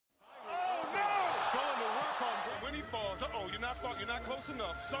I thought you're not close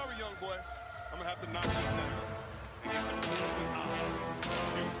enough. Sorry, young boy. I'm gonna have to knock this down and get the crazy eyes.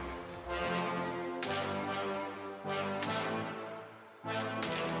 Peace.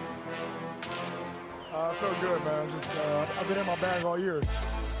 I feel good, man. I've been in my bag all year.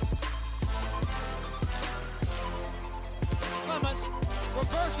 Clement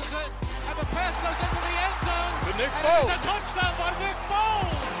reverses it, and the pass goes into the end zone. To Nick and Foles. it's a touchdown by Nick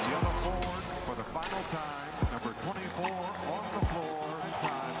Foles. Yellow forward for the final time. Number 24 on the floor.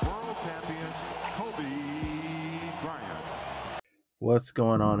 Time world champion Kobe Bryant. What's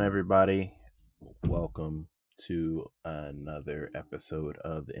going on, everybody? Welcome to another episode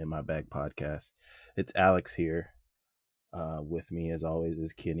of the In My Bag podcast. It's Alex here. With me, as always,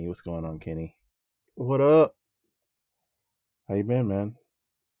 is Kenny. What's going on, Kenny? What up? How you been, man?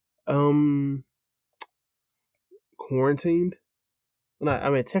 Quarantined.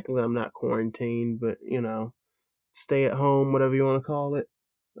 Technically I'm not quarantined, but stay at home, whatever you want to call it.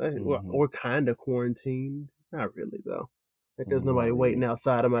 We're kind of quarantined. Not really though. Like there's nobody waiting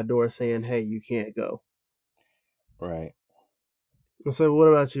outside of my door saying, "Hey, you can't go." Right. So, what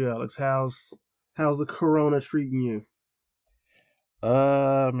about you, Alex? How's the corona treating you?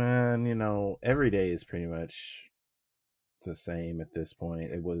 Man, every day is pretty much the same at this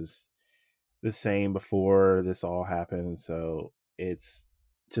point. It was the same before this all happened, so it's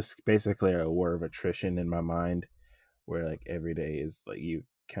just basically a war of attrition in my mind, where like every day is like you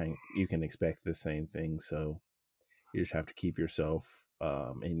can expect the same thing, so you just have to keep yourself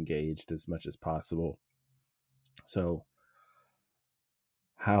engaged as much as possible. So,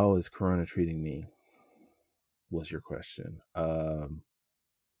 how is corona treating me? Was your question.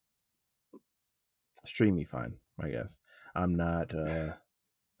 Treating me fine, I guess. I'm not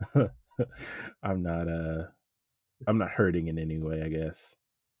I'm not hurting in any way, I guess.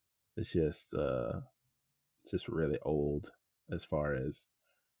 It's just really old as far as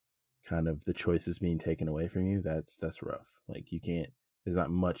kind of the choices being taken away from you. That's rough. Like there's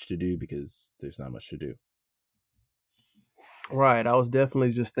not much to do because there's not much to do. Right. I was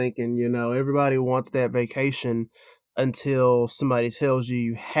definitely just thinking, everybody wants that vacation until somebody tells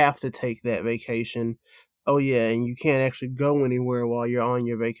you have to take that vacation. Oh, yeah, and you can't actually go anywhere while you're on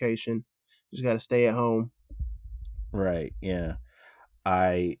your vacation. You just got to stay at home. Right, yeah.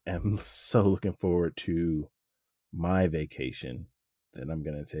 I am so looking forward to my vacation that I'm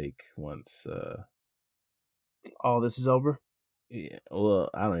going to take once... all this is over? Yeah, well,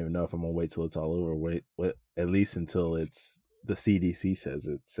 I don't even know if I'm going to wait till it's all over. Wait, at least until the CDC says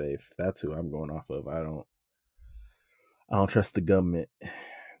it's safe. That's who I'm going off of. I don't trust the government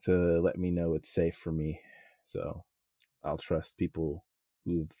to let me know it's safe for me. So I'll trust people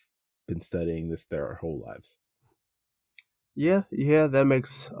who've been studying this their whole lives. Yeah, that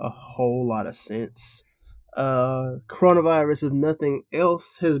makes a whole lot of sense. Coronavirus, if nothing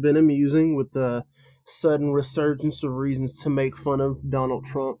else, has been amusing with the sudden resurgence of reasons to make fun of Donald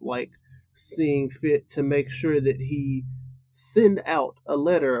Trump, like seeing fit to make sure that he send out a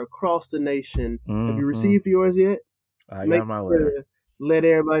letter across the nation. Mm-hmm. Have you received yours yet? I got my letter. Let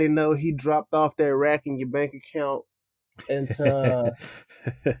everybody know he dropped off that rack in your bank account and to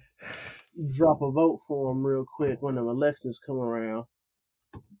drop a vote for him real quick when the elections come around.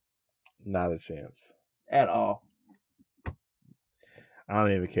 Not a chance. At all. I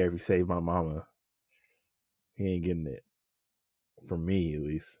don't even care if you save my mama. He ain't getting it. For me, at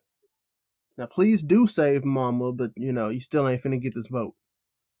least. Now, please do save mama, but, you still ain't finna get this vote.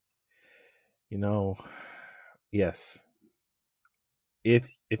 Yes. If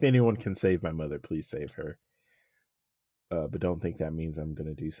anyone can save my mother, please save her. But don't think that means I'm going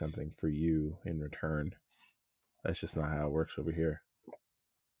to do something for you in return. That's just not how it works over here.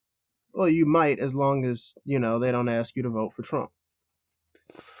 Well, you might, as long as, they don't ask you to vote for Trump.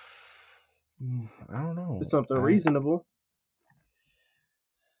 I don't know. It's something reasonable.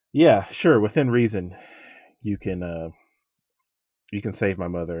 Yeah, sure. Within reason, you can save my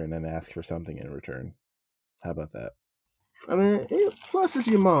mother and then ask for something in return. How about that? I mean, plus it's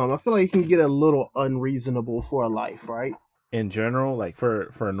your mom. I feel like you can get a little unreasonable for a life, right? In general, like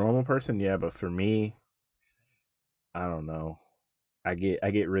for a normal person, yeah. But for me, I don't know. I get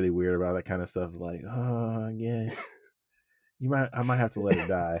really weird about that kind of stuff. Like, oh yeah, I might have to let it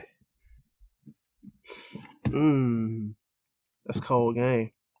die. That's cold game.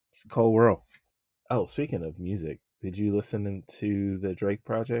 It's a cold world. Oh, speaking of music, did you listen to the Drake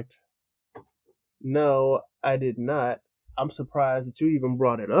project? No, I did not. I'm surprised that you even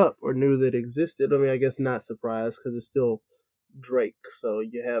brought it up or knew that it existed. I mean, I guess not surprised because it's still Drake, so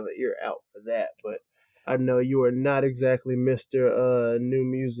you have an ear out for that. But I know you are not exactly Mr. New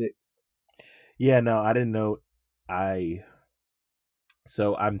Music. Yeah, no, I didn't know. I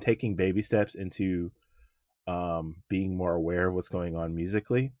So I'm taking baby steps into being more aware of what's going on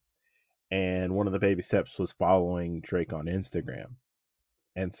musically. And one of the baby steps was following Drake on Instagram.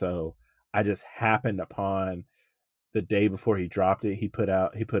 And so I just happened upon the day before he dropped it, he put an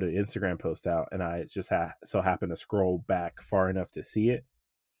Instagram post out, and I just so happened to scroll back far enough to see it.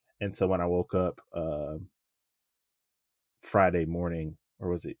 And so when I woke up Friday morning, or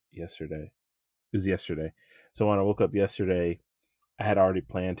was it yesterday? It was yesterday. So when I woke up yesterday, I had already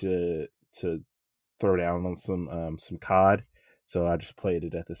planned to throw down on some COD, so I just played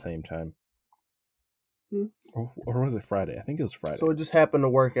it at the same time. Or was it Friday? I think it was Friday. So it just happened to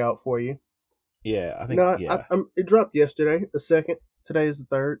work out for you. Yeah, I think. No, yeah. it dropped yesterday, the 2nd. Today is the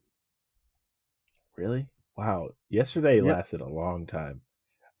 3rd. Really? Wow. Yesterday Yep. lasted a long time.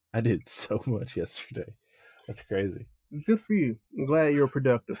 I did so much yesterday. That's crazy. Good for you. I'm glad you were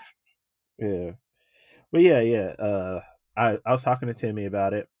productive. Yeah. But yeah. I was talking to Timmy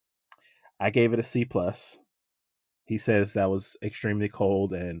about it. I gave it a C+. He says that was extremely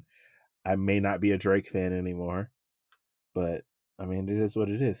cold, and I may not be a Drake fan anymore. But I mean, it is what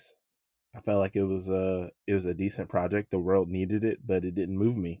it is. I felt like it was a decent project. The world needed it, but it didn't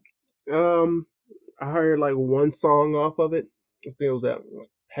move me. I heard like one song off of it. I think it was that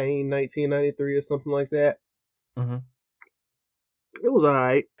Pain 1993 or something like that. Mm-hmm. It was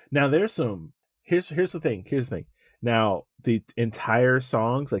alright. Now there's some. Here's the thing. Now the entire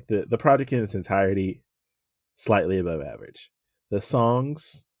songs, like the project in its entirety, slightly above average. The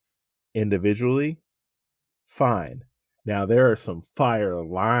songs individually, fine. Now there are some fire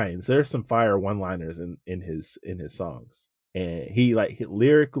lines. There's some fire one-liners in his songs, and he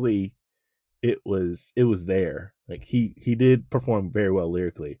lyrically, it was there. Like he did perform very well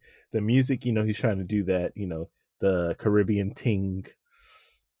lyrically. The music, he's trying to do that, the Caribbean ting,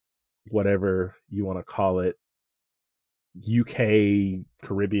 whatever you want to call it, UK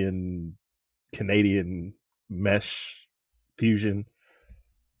Caribbean Canadian mesh fusion.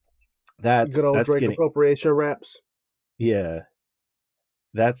 That's good old Drake appropriation raps. Yeah,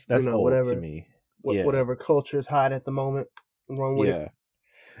 that's old whatever, to me. Whatever culture's hot at the moment. Wrong with it.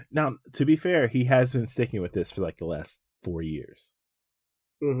 Now, to be fair, he has been sticking with this for like the last 4 years.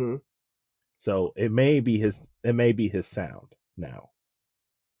 Mm-hmm. So it may be his sound now,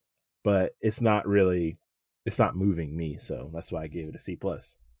 but it's not moving me. So that's why I gave it a C+.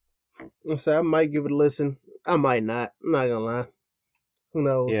 So I might give it a listen. I might not. I'm not gonna lie. Who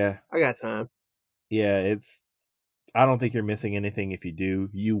knows? Yeah, I got time. Yeah, I don't think you're missing anything if you do.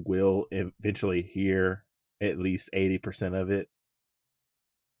 You will eventually hear at least 80% of it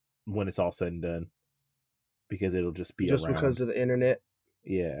when it's all said and done, because it'll just be around. Because of the internet.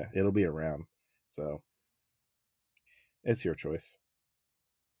 Yeah, it'll be around. So it's your choice.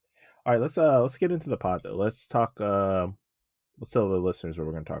 All right, let's get into the pod though. Let's talk. Let's tell the listeners what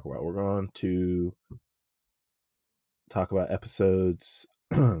we're going to talk about. We're going to talk about episodes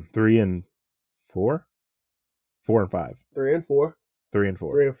 3 and 4, 4 and 5, 3 and 4, 3 and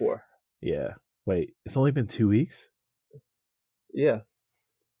 4, 3 and 4. Yeah. Wait, it's only been 2 weeks? Yeah.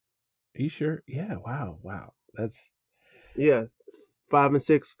 Are you sure? Yeah. Wow. That's 5 and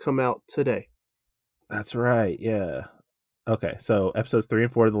 6 come out today. That's right. Yeah. Okay. So episodes 3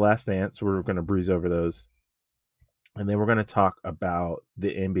 and 4 of The Last Dance. We're going to breeze over those, and then we're going to talk about the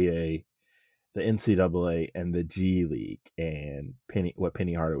NBA, the NCAA, and the G League, and what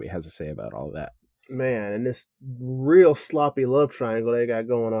Penny Hardaway has to say about all of that. Man, and this real sloppy love triangle they got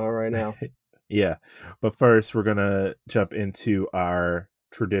going on right now. Yeah. But first, we're going to jump into our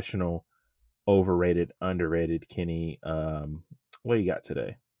traditional overrated, underrated. Kenny, what you got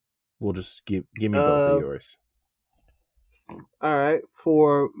today? We'll just give me both of yours. All right.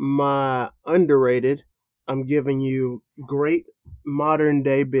 For my underrated, I'm giving you great modern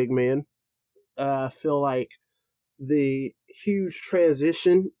day big men. I feel like the huge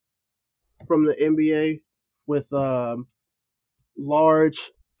transition from the NBA with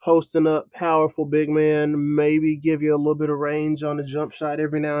large, posting up, powerful big man, maybe give you a little bit of range on the jump shot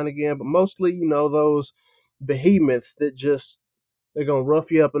every now and again, but mostly, those behemoths that they're going to rough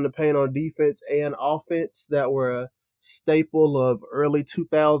you up in the paint on defense and offense, that were a staple of early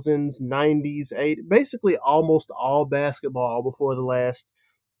 2000s, 90s, 80s, basically almost all basketball before the last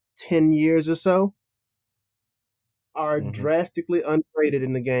 10 years or so, are drastically underrated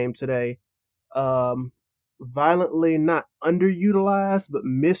in the game today. Violently not underutilized, but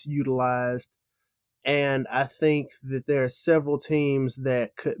misutilized. And I think that there are several teams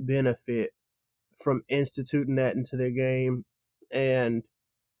that could benefit from instituting that into their game. And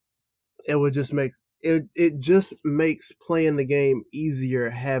it would just make it just makes playing the game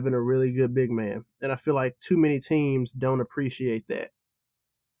easier having a really good big man. And I feel like too many teams don't appreciate that.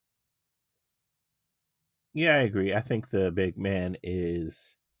 Yeah, I agree. I think the big man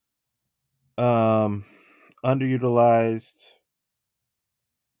is um underutilized,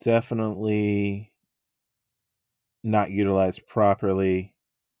 definitely not utilized properly.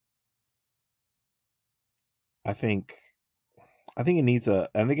 I think I think it needs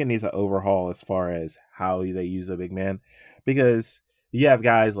an overhaul as far as how they use the big man, because you have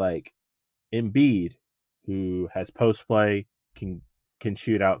guys like Embiid who has post play, can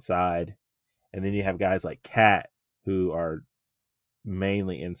shoot outside, and then you have guys like Cat who are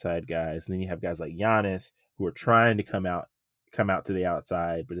mainly inside guys, and then you have guys like Giannis who are trying to come out to the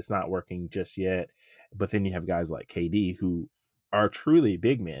outside, but it's not working just yet. But then you have guys like KD who are truly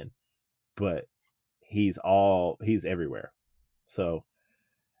big men, but he's everywhere. So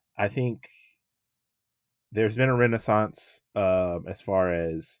I think there's been a renaissance as far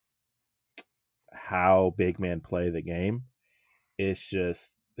as how big men play the game. It's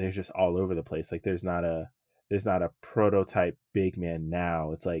just there's just all over the place. Like there's not a prototype big man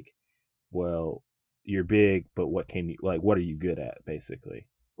now. It's like, well, you're big, but what are you good at, basically?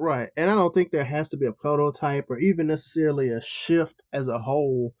 Right. And I don't think there has to be a prototype or even necessarily a shift as a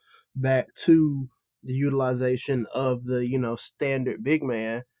whole back to the utilization of the, standard big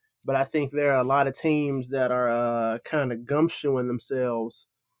man. But I think there are a lot of teams that are kind of gumshoeing themselves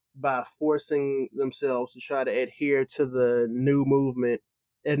by forcing themselves to try to adhere to the new movement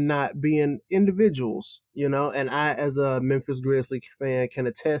and not being individuals, And I, as a Memphis Grizzlies fan, can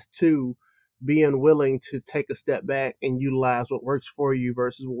attest to being willing to take a step back and utilize what works for you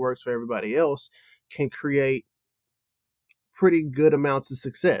versus what works for everybody else can create pretty good amounts of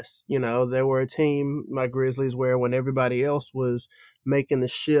success. There were a team like Grizzlies where when everybody else was making the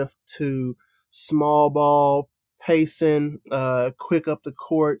shift to small ball, pacing, quick up the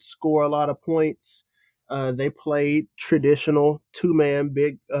court, score a lot of points, they played traditional two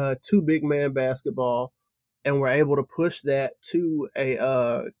big man basketball and were able to push that to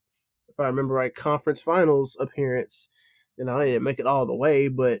a if I remember right, conference finals appearance. They didn't make it all the way,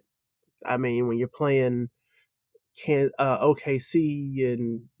 but I mean, when you're playing OKC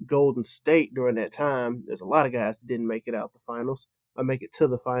and Golden State during that time, there's a lot of guys that didn't make it out the finals. I make it to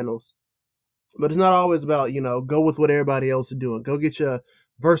the finals. But it's not always about, go with what everybody else is doing. Go get your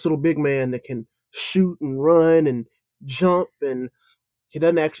versatile big man that can shoot and run and jump, and he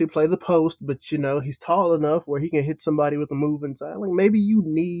doesn't actually play the post, but he's tall enough where he can hit somebody with a move inside. Like maybe you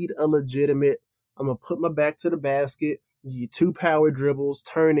need a legitimate, I'm gonna put my back to the basket, give you two power dribbles,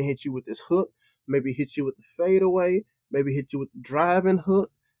 turn and hit you with this hook, maybe hit you with the fadeaway, maybe hit you with the driving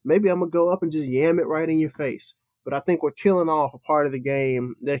hook. Maybe I'm gonna go up and just yam it right in your face. But I think we're killing off a part of the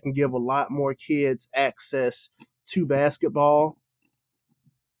game that can give a lot more kids access to basketball,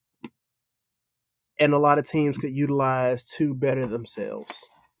 and a lot of teams could utilize to better themselves.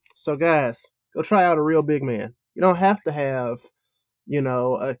 So, guys, go try out a real big man. You don't have to have,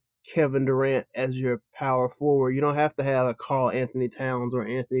 a Kevin Durant as your power forward. You don't have to have a Karl Anthony Towns or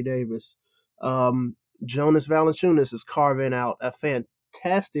Anthony Davis. Jonas Valanciunas is carving out a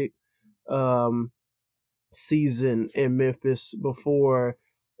fantastic season in Memphis before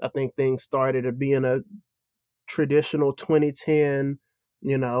I think things started to being a traditional 2010,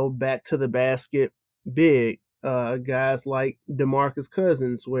 back to the basket big. Guys like DeMarcus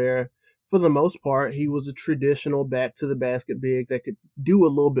Cousins, where for the most part he was a traditional back to the basket big that could do a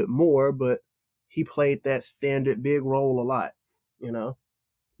little bit more, but he played that standard big role a lot.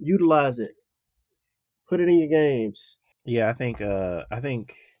 Utilize it, put it in your games. Yeah, I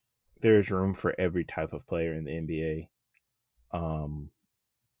think there's room for every type of player in the NBA.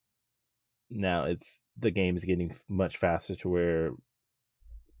 Now the game is getting much faster to where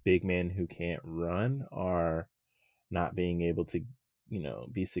big men who can't run are not being able to,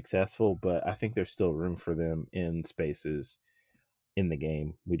 be successful, but I think there's still room for them in spaces in the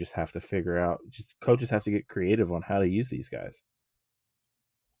game. We just have to figure out, just coaches have to get creative on how to use these guys.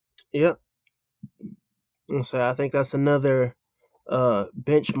 Yep. So I think that's another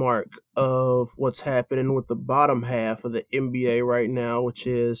benchmark of what's happening with the bottom half of the NBA right now, which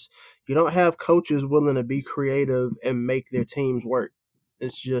is you don't have coaches willing to be creative and make their teams work.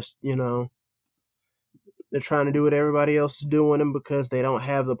 It's just, they're trying to do what everybody else is doing, and because they don't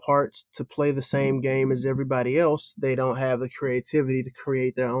have the parts to play the same game as everybody else, they don't have the creativity to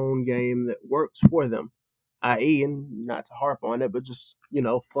create their own game that works for them. I.e., and not to harp on it, but just,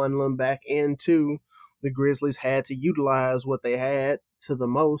 funneling back into the Grizzlies had to utilize what they had to the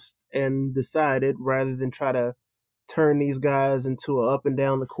most and decided rather than try to turn these guys into a up and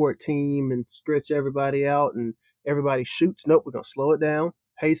down the court team and stretch everybody out and everybody shoots. Nope, we're going to slow it down,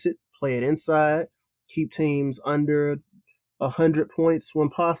 pace it, play it inside, keep teams under 100 points when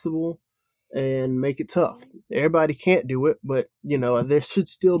possible, and make it tough. Everybody can't do it, but there should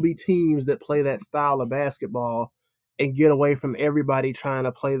still be teams that play that style of basketball and get away from everybody trying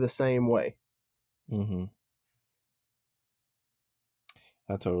to play the same way. Mm-hmm.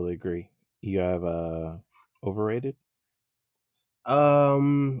 I totally agree. You have overrated?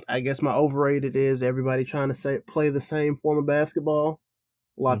 I guess my overrated is everybody trying to play the same form of basketball.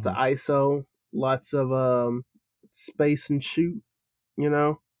 Lots of ISO, lots of space and shoot,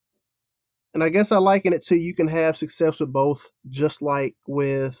 And I guess I liken it to you can have success with both, just like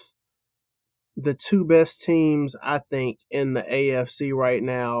with the two best teams, I think, in the AFC right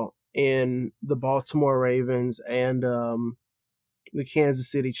now in the Baltimore Ravens and the Kansas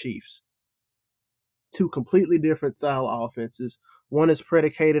City Chiefs. Two completely different style offenses. One is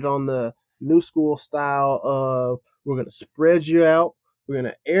predicated on the new school style of we're going to spread you out, we're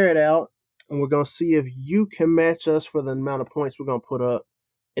going to air it out, and we're going to see if you can match us for the amount of points we're going to put up.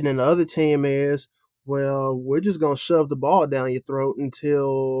 And then the other team is, well, we're just going to shove the ball down your throat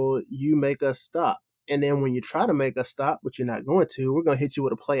until you make us stop. And then when you try to make us stop, which you're not going to, we're going to hit you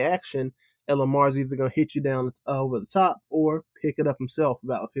with a play action, and Lamar's either going to hit you down over the top or pick it up himself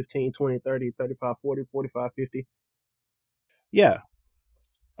about 15, 20, 30, 35, 40, 45, 50. Yeah.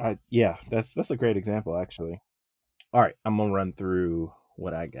 That's a great example, actually. All right, I'm going to run through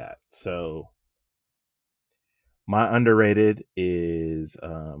what I got. So my underrated is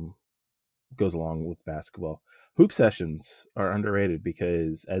goes along with basketball. Hoop sessions are underrated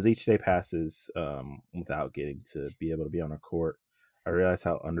because as each day passes, without getting to be able to be on a court, I realized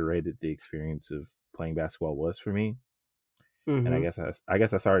how underrated the experience of playing basketball was for me. Mm-hmm. And I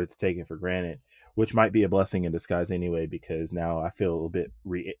guess I started to take it for granted, which might be a blessing in disguise anyway, because now I feel a little bit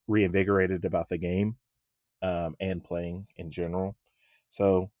reinvigorated about the game, and playing in general.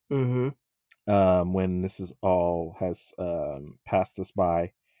 So, when this is all has passed us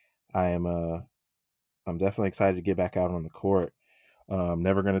by, I'm definitely excited to get back out on the court.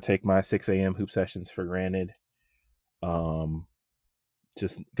 Never going to take my 6 a.m. hoop sessions for granted.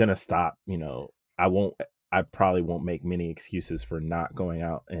 Just gonna stop. I probably won't make many excuses for not going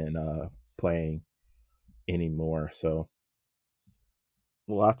out and playing anymore. So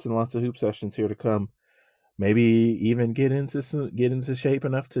lots and lots of hoop sessions here to come. Maybe even get into shape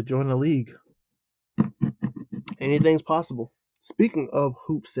enough to join a league. Anything's possible. Speaking of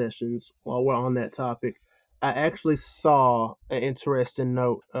hoop sessions, while we're on that topic, I actually saw an interesting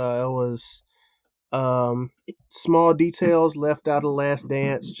note. It was small details left out of Last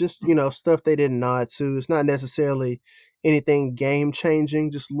Dance, just stuff they didn't nod to. It's not necessarily anything game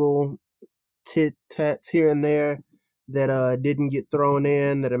changing, just little tit tats here and there that didn't get thrown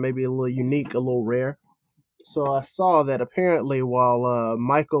in, that are maybe a little unique, a little rare. So I saw that apparently while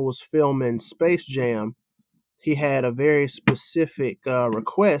Michael was filming Space Jam, he had a very specific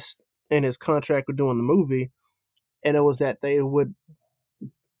request in his contract with doing the movie, and it was that they would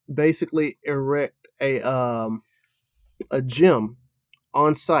basically erect a gym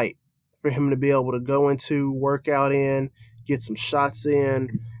on site for him to be able to go into, work out in, get some shots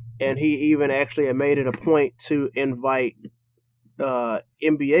in, and he even actually had made it a point to invite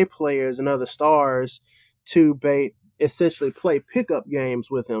NBA players and other stars to essentially play pickup games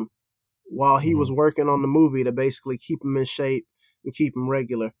with him while he was working on the movie to basically keep him in shape and keep him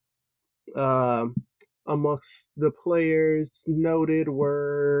regular. Amongst the players noted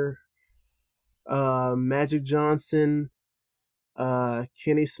were Magic Johnson,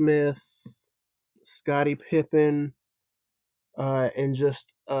 Kenny Smith, Scottie Pippen, and just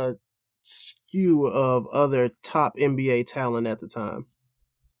a skew of other top NBA talent at the time.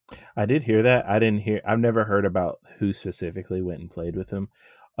 I did hear that. I've never heard about who specifically went and played with him.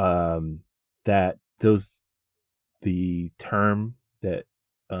 The term that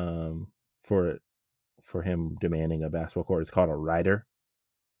for him demanding a basketball court is called a writer.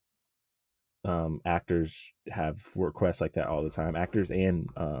 Actors have requests like that all the time. Actors and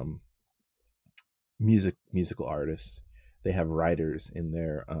musical artists, they have writers in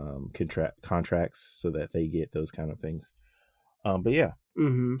their contracts so that they get those kind of things. But yeah,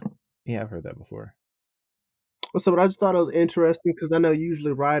 yeah, I've heard that before. So, but I just thought it was interesting because I know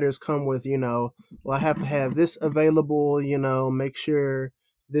usually writers come with, well, I have to have this available, make sure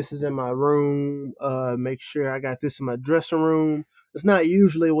this is in my room, make sure I got this in my dressing room. It's not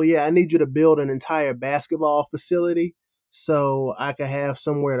usually, well, yeah, I need you to build an entire basketball facility so I can have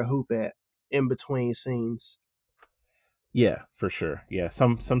somewhere to hoop at in between scenes. Yeah, for sure. Yeah,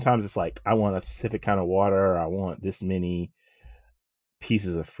 sometimes it's like I want a specific kind of water, or I want this many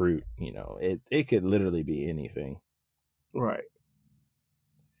pieces of fruit. It could literally be anything. Right.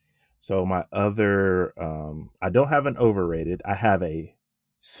 So my other, I don't have an overrated. I have a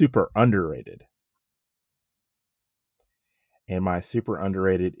super underrated. And my super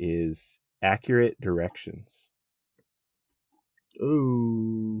underrated is accurate directions.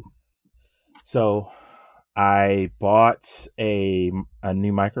 Ooh. So I bought a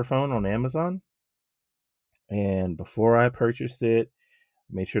new microphone on Amazon, and before I purchased it,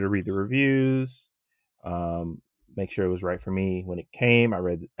 I made sure to read the reviews, make sure it was right for me. When it came, I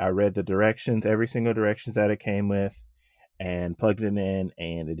read the directions, every single directions that it came with, and plugged it in,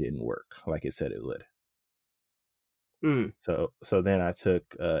 and it didn't work like it said it would. So then I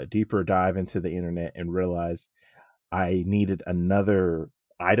took a deeper dive into the internet and realized I needed another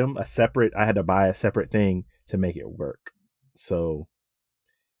item, I had to buy a separate thing to make it work. So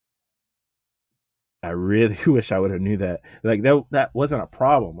I really wish I would have knew that. Like that wasn't a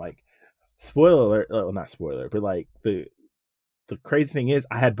problem. Like, spoiler alert, well, not spoiler, but like the crazy thing is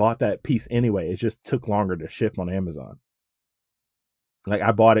I had bought that piece anyway. It just took longer to ship on Amazon. Like,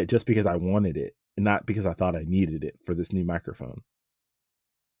 I bought it just because I wanted it, and not because I thought I needed it for this new microphone.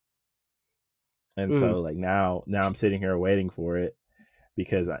 And so like now I'm sitting here waiting for it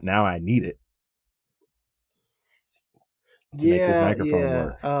because now I need it to make this microphone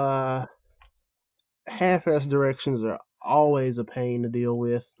work. Half-ass directions are always a pain to deal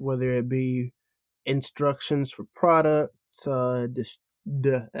with, whether it be instructions for products, whether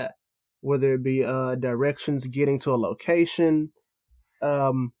it be directions getting to a location.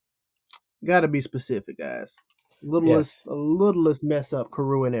 Got to be specific, guys. Littlest mess up could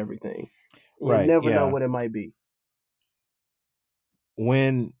ruin everything. You never know what it might be.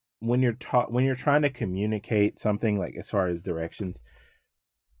 When you're trying to communicate something, like as far as directions,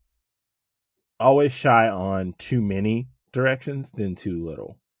 always shy on too many directions than too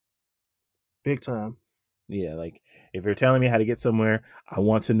little. Big time. Yeah, like if you're telling me how to get somewhere, I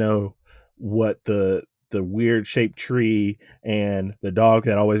want to know what the weird shaped tree and the dog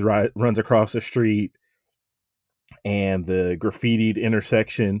that always runs across the street and the graffitied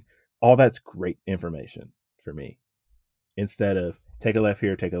intersection, all that's great information for me. Instead of take a left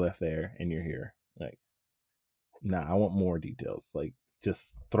here, take a left there, and you're here. Like, nah, I want more details. Like,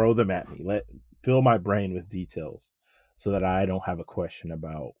 just throw them at me. Fill my brain with details so that I don't have a question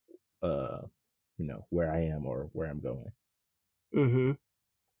about where I am or where I'm going. Mm-hmm.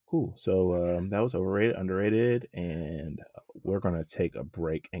 Cool. So that was overrated, underrated, and we're gonna take a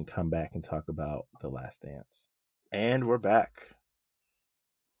break and come back and talk about The Last Dance. And we're back.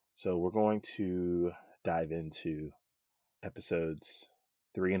 So we're going to dive into episodes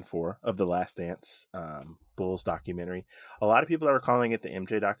 3 and 4 of The Last Dance, Bulls documentary. A lot of people are calling it the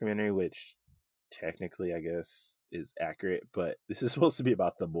MJ documentary, which technically I guess is accurate, but this is supposed to be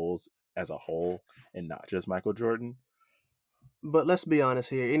about the Bulls as a whole and not just Michael Jordan. But let's be honest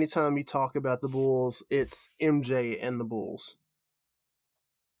here. Anytime you talk about the Bulls, it's MJ and the Bulls.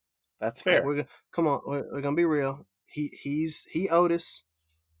 That's fair. We're gonna be real. He's Otis.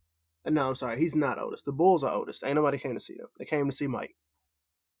 No, I'm sorry. He's not Otis. The Bulls are Otis. Ain't nobody came to see them. They came to see Mike.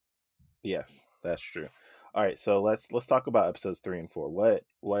 Yes, that's true. All right, so let's talk about episodes 3 and 4. What'd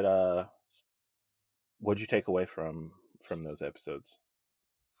you take away from those episodes?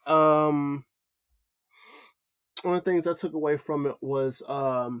 One of the things I took away from it was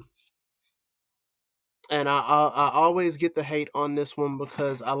and I always get the hate on this one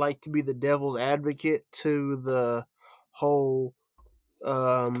because I like to be the devil's advocate to the whole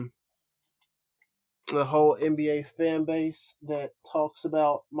NBA fan base that talks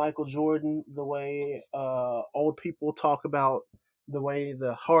about Michael Jordan the way old people talk about the way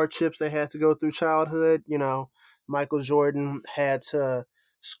the hardships they had to go through childhood. You know, Michael Jordan had to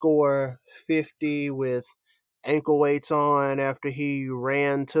score 50 with ankle weights on after he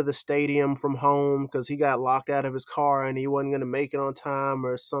ran to the stadium from home because he got locked out of his car and he wasn't going to make it on time,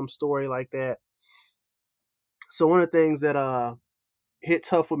 or some story like that. So one of the things that hit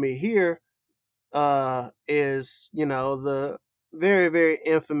tough with me here is, the very, very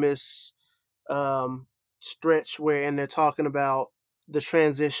infamous stretch and they're talking about the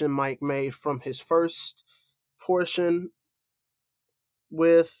transition Mike made from his first portion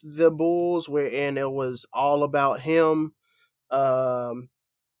with the Bulls, wherein it was all about him. It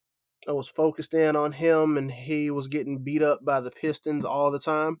was focused in on him, and he was getting beat up by the Pistons all the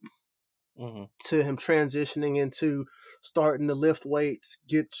time. Mm-hmm. To him transitioning into starting to lift weights,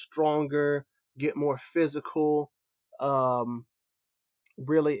 get stronger, get more physical,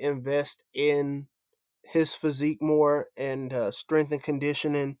 really invest in his physique more and strength and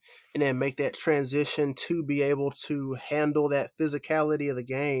conditioning, and then make that transition to be able to handle that physicality of the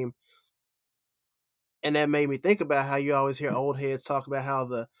game. And that made me think about how you always hear old heads talk about how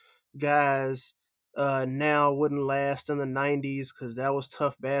the guys now wouldn't last in the 90s because that was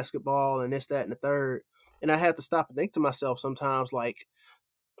tough basketball and this, that, and the third. And I have to stop and think to myself sometimes, like,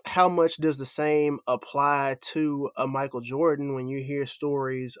 how much does the same apply to a Michael Jordan when you hear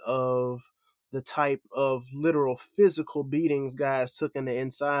stories of the type of literal physical beatings guys took in the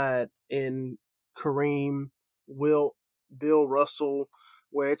inside in Kareem, Wilt, Bill Russell,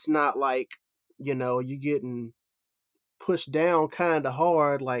 where it's not like, you getting pushed down kind of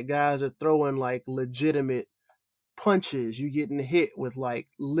hard, like guys are throwing like legitimate punches. You getting hit with like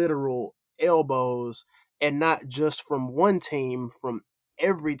literal elbows, and not just from one team, from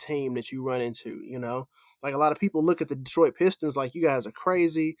every team that you run into. Like a lot of people look at the Detroit Pistons like, you guys are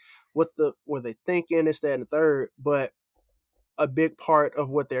crazy. What were they thinking? This, that, and the third. But a big part of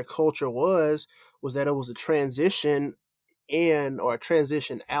what their culture was that it was a transition in, or a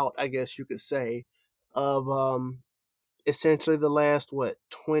transition out, I guess you could say, of essentially the last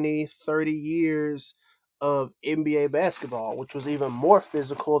 20, 30 years of NBA basketball, which was even more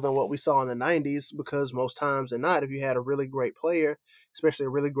physical than what we saw in the 90s, because most times than not, if you had a really great player, especially a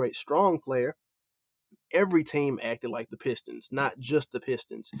really great strong player, every team acted like the Pistons, not just the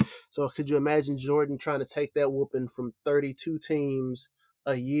Pistons. So could you imagine Jordan trying to take that whooping from 32 teams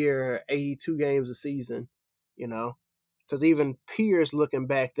a year, 82 games a season, Because even peers looking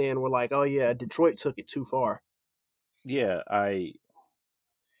back then were like, oh yeah, Detroit took it too far. Yeah,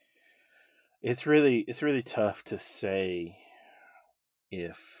 it's really tough to say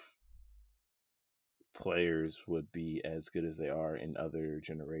if players would be as good as they are in other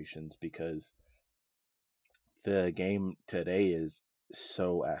generations, because the game today is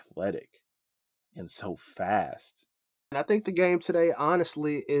so athletic and so fast. And I think the game today,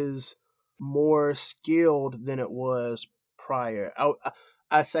 honestly, is more skilled than it was prior.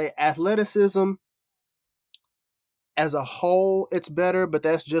 I say athleticism as a whole, it's better, but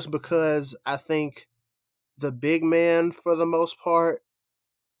that's just because I think the big man, for the most part,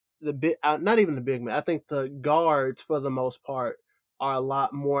 not even the big man, I think the guards, for the most part, are a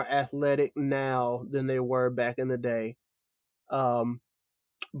lot more athletic now than they were back in the day.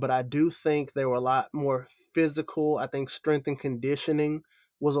 But I do think they were a lot more physical. I think strength and conditioning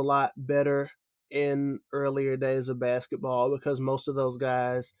was a lot better in earlier days of basketball, because most of those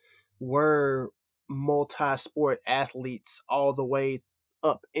guys were multi-sport athletes all the way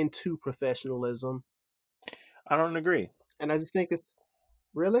up into professionalism. I don't agree. And I just think it's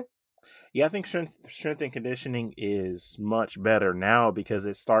really? Yeah, I think strength and conditioning is much better now because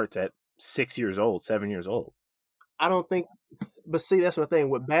it starts at 6 years old, 7 years old. I don't think, but see, that's my thing.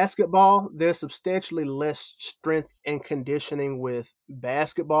 With basketball, there's substantially less strength and conditioning with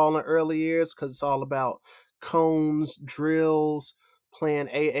basketball in the early years, because it's all about cones, drills, playing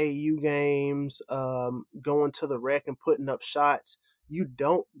AAU games, going to the rec and putting up shots. You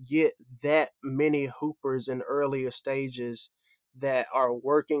don't get that many hoopers in earlier stages that are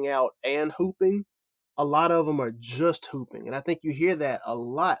working out and hooping. A lot of them are just hooping. And I think you hear that a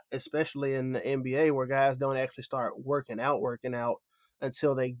lot, especially in the NBA, where guys don't actually start working out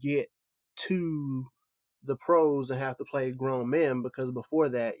until they get to the pros and have to play grown men, because before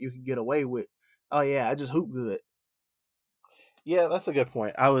that you could get away with, oh yeah, I just hoop good. Yeah, that's a good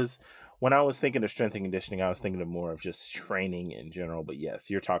point. When I was thinking of strength and conditioning, I was thinking of more of just training in general. But yes,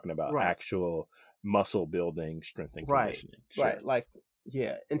 you're talking about actual muscle building, strength and conditioning. Sure. Right. Like,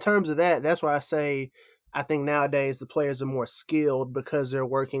 yeah, in terms of that, that's why I say I think nowadays the players are more skilled, because they're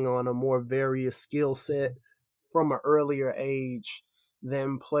working on a more various skill set from an earlier age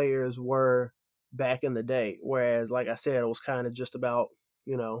than players were back in the day. Whereas, like I said, it was kind of just about,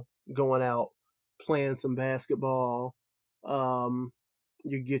 going out, playing some basketball.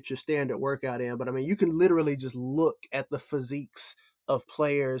 You get your standard workout in. But I mean, you can literally just look at the physiques of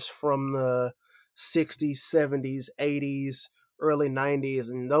players from the 60s, 70s, 80s, early 90s,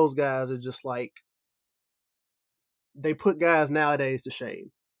 and those guys are just like, they put guys nowadays to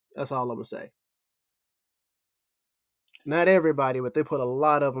shame. That's all I'm gonna say. Not everybody, but they put a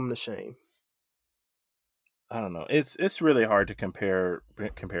lot of them to shame. I don't know. It's really hard to compare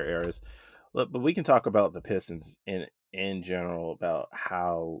eras. But we can talk about the Pistons in general, about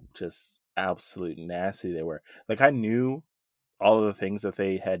how just absolute nasty they were. Like, I knew all of the things that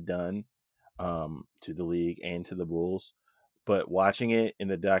they had done to the league and to the Bulls, but watching it in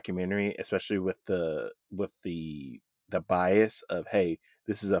the documentary, especially with the bias of, hey,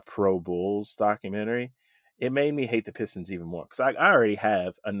 this is a pro Bulls documentary, it made me hate the Pistons even more, because I already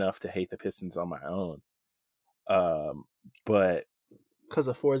have enough to hate the Pistons on my own. But because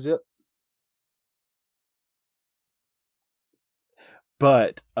of 4-zip.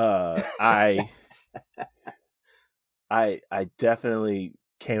 But I definitely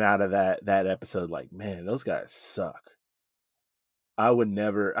came out of that episode like, man, those guys suck. I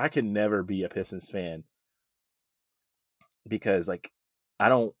could never be a Pistons fan because like I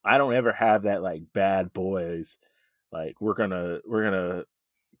don't ever have that like bad boys, like we're gonna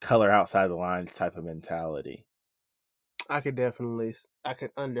color outside the lines type of mentality. I could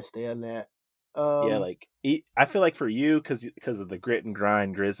understand that. Yeah, like I feel like for you, because of the grit and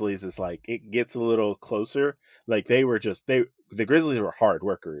grind Grizzlies, is like it gets a little closer. Like the Grizzlies were hard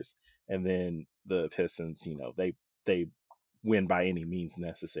workers, and then the Pistons, they win by any means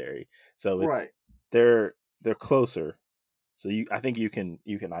necessary. So it's they're closer. So I think you can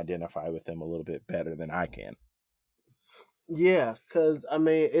identify with them a little bit better than I can. Yeah, because I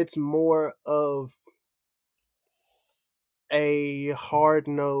mean it's more of a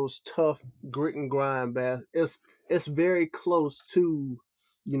hard-nosed, tough grit and grind it's very close to,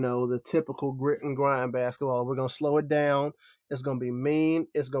 the typical grit and grind basketball. We're gonna slow it down. It's gonna be mean.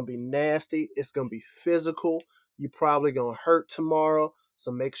 It's gonna be nasty. It's gonna be physical. You're probably gonna hurt tomorrow, so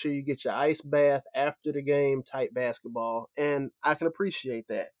make sure you get your ice bath after the game type basketball. And I can appreciate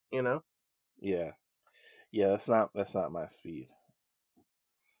that. Yeah, that's not my speed.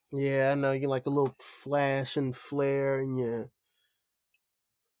 Yeah, I know you like a little flash and flare, and you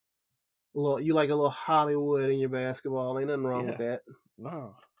like a little Hollywood in your basketball. Ain't nothing wrong with that.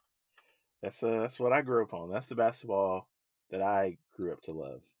 No, that's what I grew up on. That's the basketball that I grew up to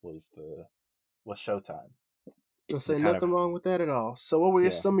love. Was Showtime. I'll say nothing wrong with that at all. So, what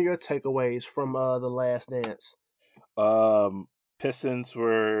were some of your takeaways from The Last Dance? Pistons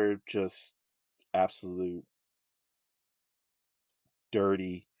were just absolute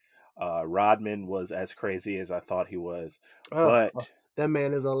dirty. Rodman was as crazy as I thought he was, but that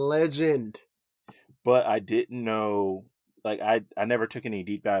man is a legend. But I didn't know, like I never took any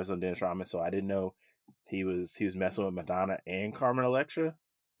deep dives on Dennis Rodman, so I didn't know he was messing with Madonna and Carmen Electra.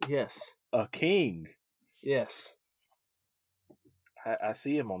 Yes, a king. Yes, I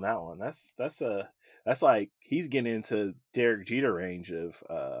see him on that one. That's like he's getting into Derek Jeter range of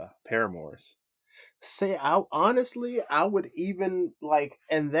paramours. Say, I would even like,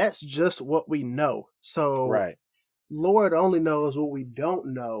 and that's just what we know. So, right, Lord only knows what we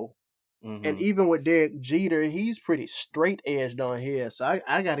don't know. Mm-hmm. And even with Derek Jeter, he's pretty straight edged on here. So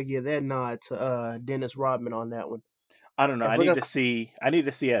I got to give that nod to Dennis Rodman on that one. I don't know. I need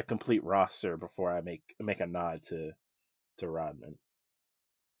to see a complete roster before I make a nod to Rodman.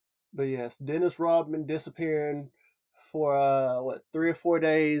 But yes, Dennis Rodman disappearing for 3 or 4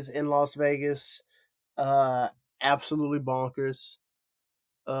 days in Las Vegas. Absolutely bonkers.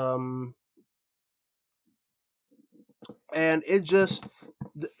 And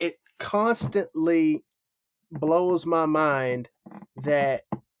it constantly blows my mind that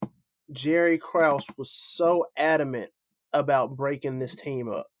Jerry Krause was so adamant about breaking this team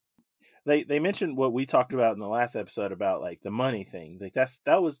up. They mentioned what we talked about in the last episode about like the money thing. Like that's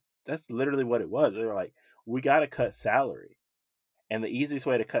literally what it was. They were like, we got to cut salary. And the easiest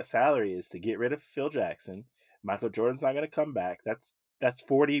way to cut salary is to get rid of Phil Jackson. Michael Jordan's not going to come back. That's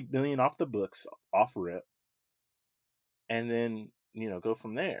 $40 million off the books, off rip. And then, go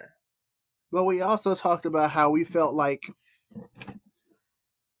from there. But we also talked about how we felt like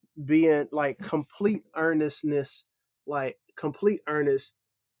being like complete earnest.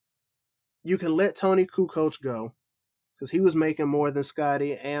 You can let Tony Kukoc go because he was making more than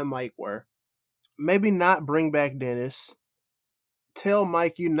Scotty and Mike were. Maybe not bring back Dennis. Tell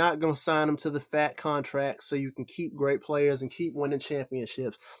Mike you're not going to sign him to the fat contract so you can keep great players and keep winning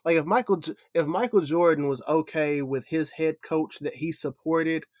championships. Like if Michael Jordan was okay with his head coach that he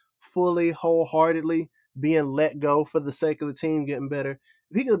supported fully, wholeheartedly, being let go for the sake of the team getting better,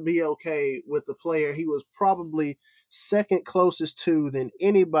 if he could be okay with the player he was probably second closest to than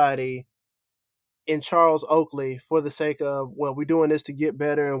anybody in Charles Oakley for the sake of, well, we're doing this to get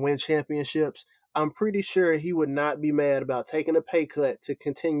better and win championships, I'm pretty sure he would not be mad about taking a pay cut to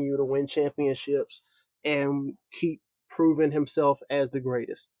continue to win championships and keep proving himself as the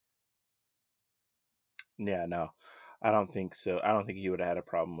greatest. Yeah, no, I don't think so. I don't think he would have had a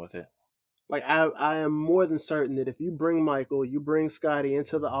problem with it. Like, I am more than certain that if you bring Michael, you bring Scotty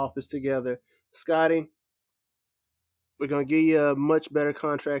into the office together, Scotty, we're going to give you a much better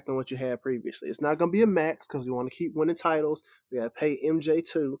contract than what you had previously. It's not going to be a max because we want to keep winning titles. We got to pay MJ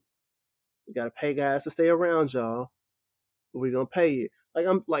too. We got to pay guys to stay around y'all. But we're going to pay you. Like,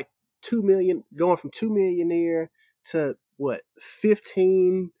 I'm like $2 million, going from $2 million a year to what,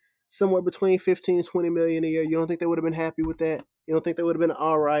 15, somewhere between 15 and 20 million a year. You don't think they would have been happy with that? You don't think they would have been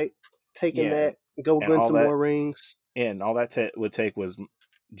all right taking that and go win some more rings? And all that would take was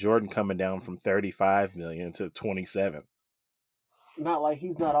Jordan coming down from 35 million to 27. Not like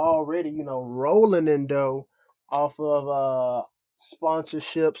he's not already, rolling in dough off of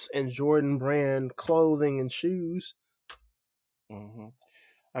sponsorships and Jordan brand clothing and shoes. Hmm.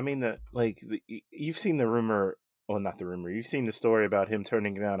 I mean, you've seen the rumor. Well, not the rumor. You've seen the story about him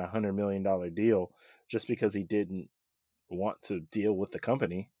turning down $100 million deal just because he didn't want to deal with the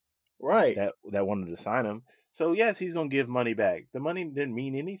company Right. that wanted to sign him. So yes, he's gonna give money back. The money didn't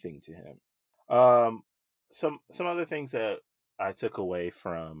mean anything to him. Um, some other things that I took away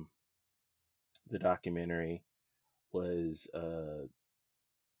from the documentary was that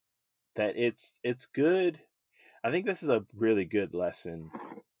it's good. I think this is a really good lesson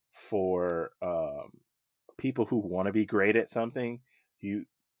for people who want to be great at something. You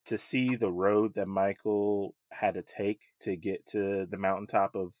to see the road that Michael had to take to get to the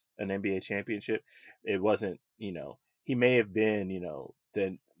mountaintop of an NBA championship. It wasn't, he may have been,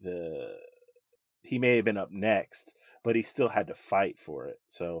 the he may have been up next, but he still had to fight for it.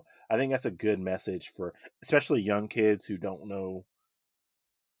 So I think that's a good message for especially young kids who don't know,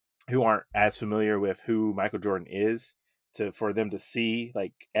 who aren't as familiar with who Michael Jordan is, for them to see,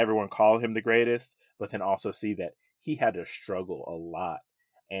 like, everyone call him the greatest, but then also see that he had to struggle a lot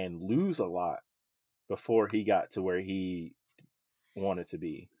and lose a lot before he got to where he wanted to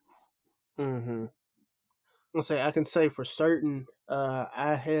be. Mm-hmm. I can say for certain,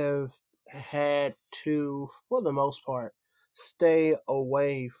 I have had to, for the most part, stay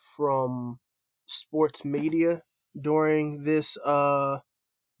away from sports media during this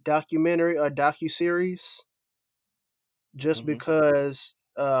documentary or docuseries, just Mm-hmm. because,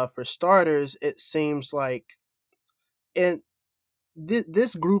 for starters, it seems like, and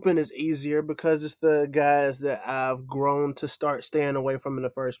this grouping is easier because it's the guys that I've grown to start staying away from in the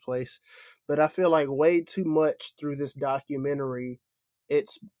first place. But I feel like way too much through this documentary,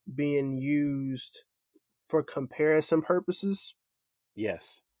 it's being used for comparison purposes.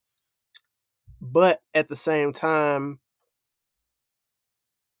 Yes. But at the same time,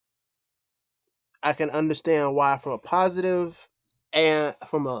 I can understand why, from a positive and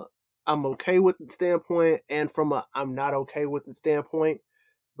from a I'm okay with it standpoint, and from a I'm not okay with it standpoint,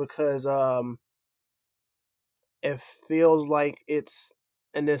 because it feels like it's,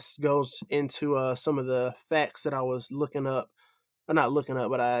 and this goes into some of the facts that I was looking up, or not looking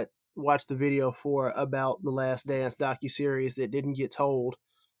up, but I watched the video for about the Last Dance docuseries that didn't get told.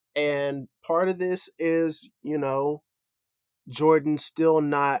 And part of this is, Jordan still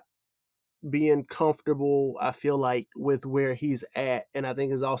not being comfortable, I feel like, with where he's at. And I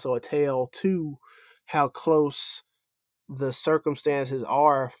think is also a tale to how close the circumstances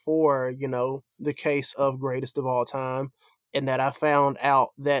are for, the case of greatest of all time. And that I found out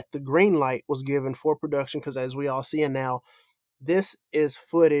that the green light was given for production because, as we all see now, this is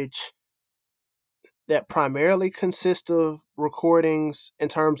footage that primarily consists of recordings in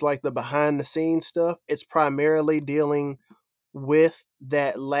terms like the behind the scenes stuff. It's primarily dealing with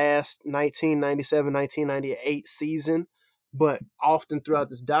that last 1997-1998 season, but often throughout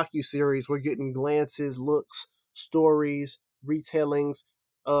this docu-series we're getting glances, looks, stories, retellings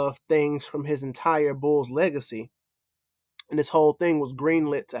of things from his entire Bulls legacy. And this whole thing was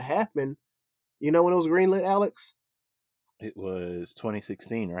greenlit to happen. You know when it was greenlit, Alex? It was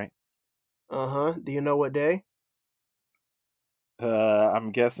 2016, right? Uh-huh. Do you know what day?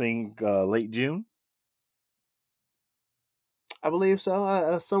 I'm guessing late June. I believe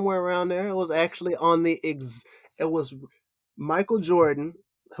so. Somewhere around there. It was actually on the it was Michael Jordan,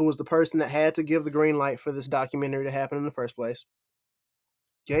 who was the person that had to give the green light for this documentary to happen in the first place,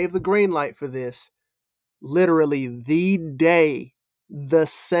 gave the green light for this literally the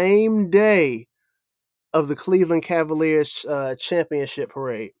same day of the Cleveland Cavaliers championship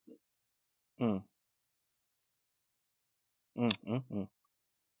parade. Mm. Mm.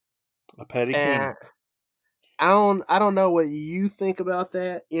 A petty king. And I don't know what you think about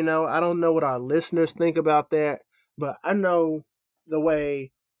that. I don't know what our listeners think about that, but I know the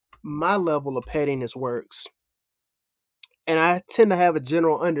way my level of pettiness works. And I tend to have a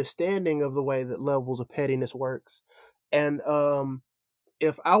general understanding of the way that levels of pettiness works. And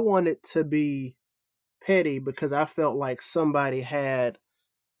if I wanted to be petty because I felt like somebody had,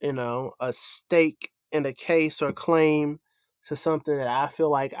 a stake in a case or claim to something that I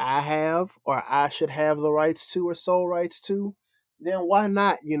feel like I have or I should have the rights to or sole rights to, then why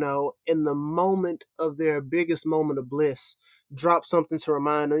not, in the moment of their biggest moment of bliss, drop something to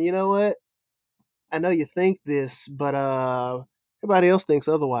remind them, you know what? I know you think this, but everybody else thinks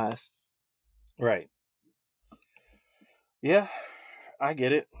otherwise. Right. Yeah, I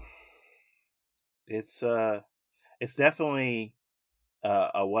get it. It's definitely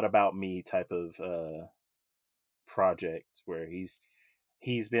a what about me type of project where he's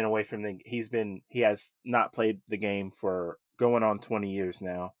been away from he has not played the game for going on 20 years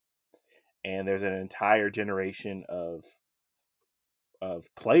now, and there's an entire generation of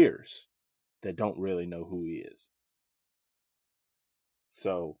players that don't really know who he is.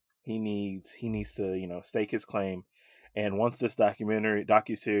 So he needs to stake his claim, and once this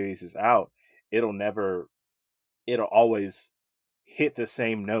docuseries is out, it'll always hit the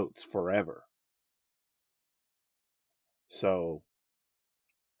same notes forever. So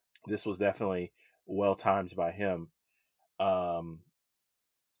this was definitely well timed by him. Have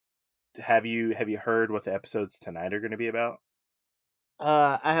you heard what the episodes tonight are going to be about?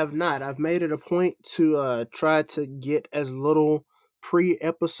 I have not. I've made it a point to try to get as little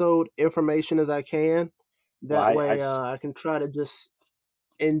pre-episode information as I can. That way, I can try to just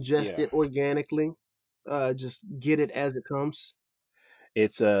ingest it organically. Just get it as it comes.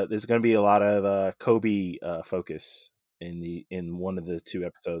 There's going to be a lot of Kobe focus in one of the 2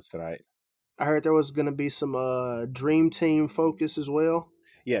 episodes tonight. I heard there was going to be some Dream Team focus as well.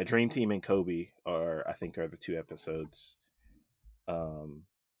 Yeah, Dream Team and Kobe are the 2 episodes that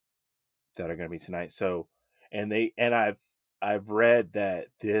are going to be tonight. So, and I've read that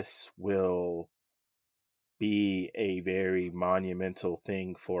this will be a very monumental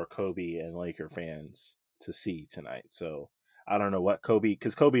thing for Kobe and Laker fans to see tonight. So I don't know what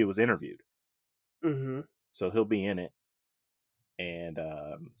because Kobe was interviewed. Mm-hmm. So he'll be in it. And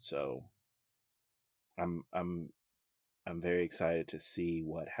so I'm very excited to see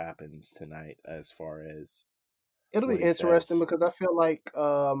what happens tonight as far as it'll be interesting because I feel like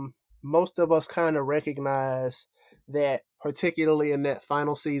most of us kind of recognize that, particularly in that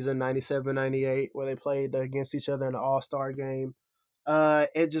final season, 97-98, where they played against each other in the All-Star game.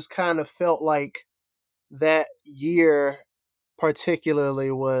 It just kind of felt like that year particularly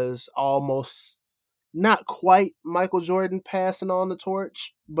was almost not quite Michael Jordan passing on the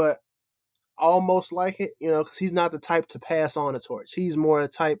torch, but almost like it, because he's not the type to pass on a torch. He's more the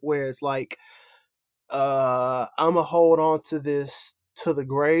type where it's like, I'm going to hold on to this to the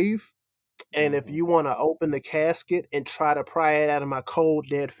grave. And if you want to open the casket and try to pry it out of my cold,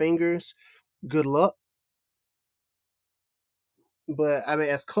 dead fingers, good luck. But, I mean,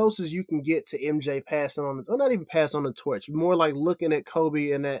 as close as you can get to MJ passing on, or not even passing on the torch, more like looking at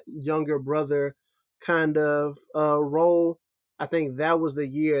Kobe in that younger brother kind of role, I think that was the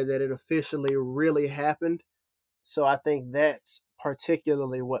year that it officially really happened. So I think that's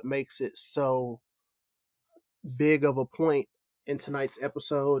particularly what makes it so big of a point in tonight's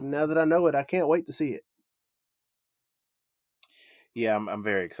episode. Now that I know it, I can't wait to see it. Yeah, I'm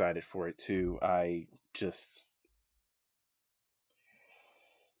very excited for it too. I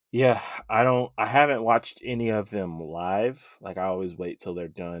haven't watched any of them live. Like, I always wait till they're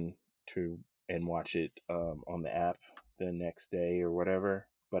done and watch it on the app the next day or whatever.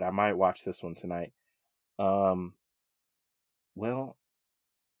 But I might watch this one tonight. Well,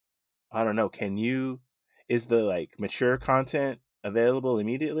 I don't know. Is the mature content available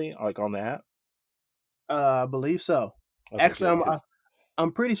immediately, like on the app? I believe so. Okay, actually,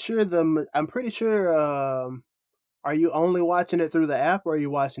 I'm pretty sure are you only watching it through the app or are you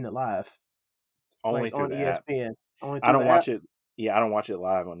watching it live? Only through the ESPN. App. I don't watch it. Yeah, I don't watch it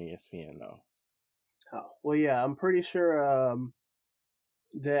live on ESPN though. Oh, well, yeah, I'm pretty sure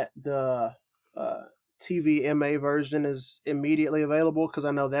that the TVMA version is immediately available because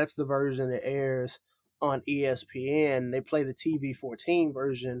I know that's the version that airs on ESPN. They play the TV14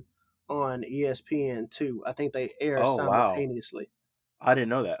 version on ESPN too. I think they air simultaneously. Wow. I didn't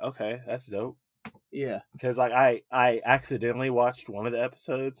know that. Okay, that's dope. Yeah, because I accidentally watched one of the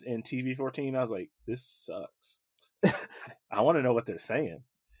episodes in TV14. I was like, this sucks. I want to know what they're saying.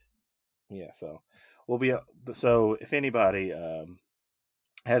 Yeah, so so if anybody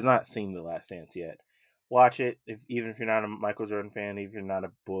has not seen The Last Dance yet, watch it. Even if you're not a Michael Jordan fan, even if you're not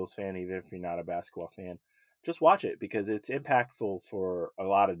a Bulls fan, even if you're not a basketball fan, just watch it because it's impactful for a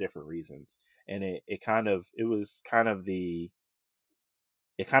lot of different reasons. And it kind of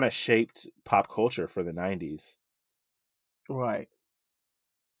shaped pop culture for the 90s. Right.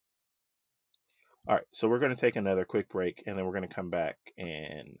 All right, so we're going to take another quick break, and then we're going to come back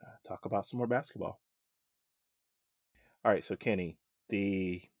and talk about some more basketball. All right, so Kenny,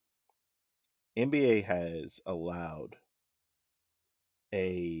 the NBA has allowed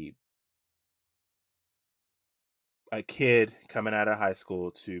a kid coming out of high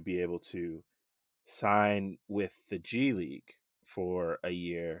school to be able to sign with the G League for a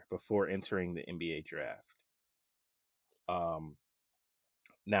year before entering the NBA draft.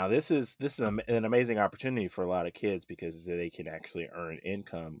 Now this is an amazing opportunity for a lot of kids because they can actually earn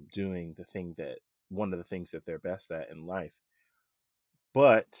income doing the thing that one of the things that they're best at in life.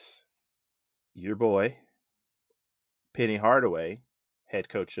 But your boy, Penny Hardaway, head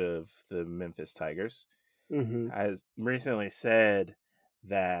coach of the Memphis Tigers, has recently said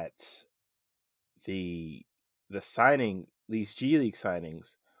that the signing, these G League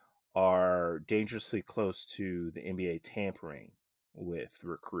signings, are dangerously close to the NBA tampering with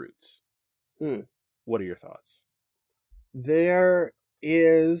recruits. What are your thoughts? There's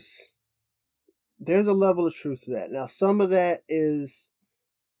a level of truth to that. Now, some of that is,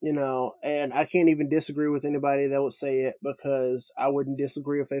 and I can't even disagree with anybody that would say it, because I wouldn't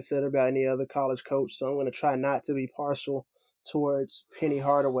disagree if they said it about any other college coach. So I'm going to try not to be partial towards Penny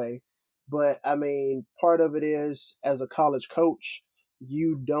Hardaway. But I mean, part of it is, as a college coach,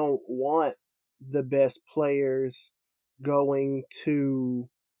 you don't want the best players going to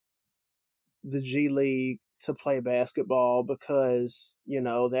the G League to play basketball, because,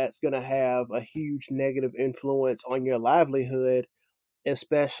 that's going to have a huge negative influence on your livelihood,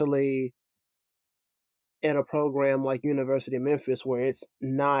 especially in a program like University of Memphis, where it's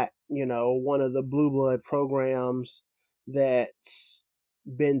not, one of the blue blood programs that's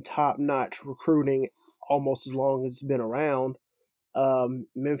been top notch recruiting almost as long as it's been around.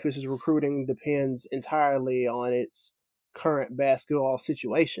 Memphis's recruiting depends entirely on its current basketball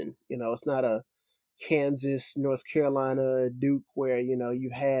situation. It's not a Kansas, North Carolina, Duke, where,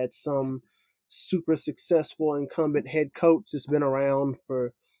 you had some super successful incumbent head coach that's been around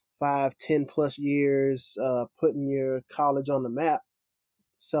for 5, 10+ years, putting your college on the map.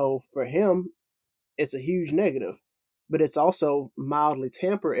 So for him, it's a huge negative. But it's also mildly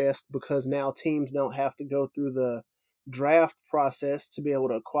tamper-esque, because now teams don't have to go through the draft process to be able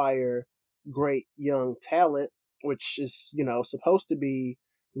to acquire great young talent, which is, supposed to be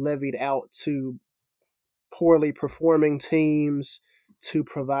levied out to poorly performing teams to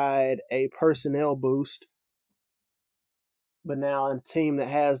provide a personnel boost. But now a team that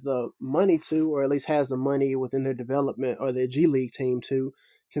has the money to, or at least has the money within their development or their G League team to,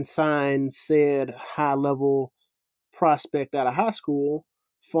 can sign said high-level prospect out of high school,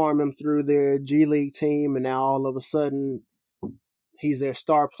 farm him through their G League team, and now all of a sudden he's their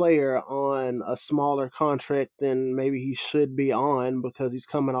star player on a smaller contract than maybe he should be on, because he's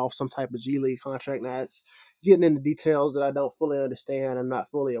coming off some type of G League contract. Now, it's getting into details that I don't fully understand, I'm not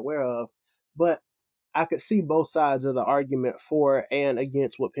fully aware of, but I could see both sides of the argument for and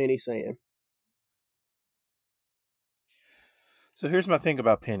against what Penny's saying. So here's my thing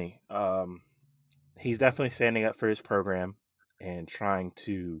about Penny. He's definitely standing up for his program and trying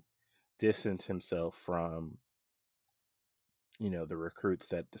to distance himself from, the recruits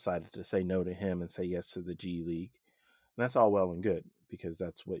that decided to say no to him and say yes to the G League. And that's all well and good, because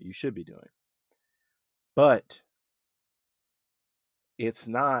that's what you should be doing. But it's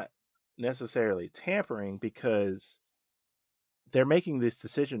not necessarily tampering, because they're making this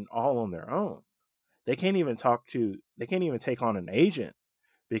decision all on their own. They can't even take on an agent,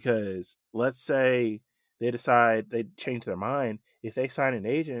 because let's say they decide they change their mind. If they sign an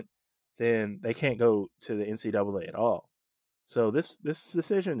agent, then they can't go to the NCAA at all. So this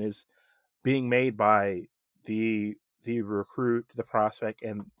decision is being made by the recruit, the prospect,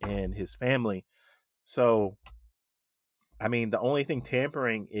 and his family. So, I mean, the only thing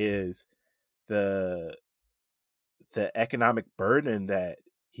tampering is the economic burden that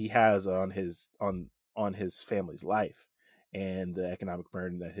he has on his family's life, and the economic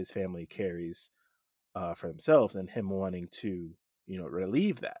burden that his family carries for themselves, and him wanting to,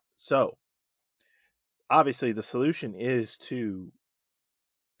 relieve that. So obviously the solution is to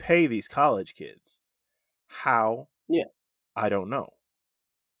pay these college kids. How? Yeah. I don't know.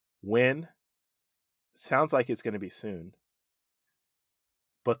 When? Sounds like it's going to be soon.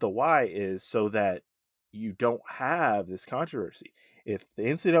 But the why is so that you don't have this controversy. If the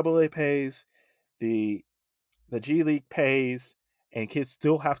NCAA pays, the G League pays, and kids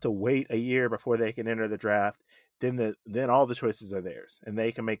still have to wait a year before they can enter the draft, then all the choices are theirs, and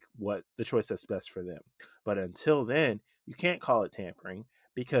they can make the choice that's best for them. But until then, you can't call it tampering,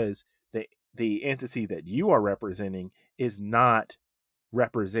 because the entity that you are representing is not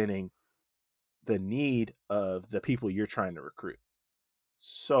representing the need of the people you're trying to recruit.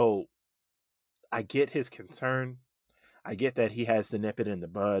 So I get his concern. I get that he has to nip it in the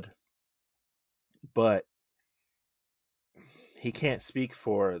bud, but he can't speak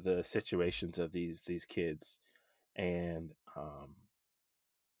for the situations of these kids, and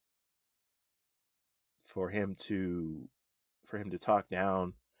for him to talk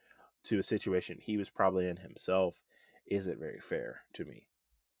down to a situation he was probably in himself isn't very fair to me.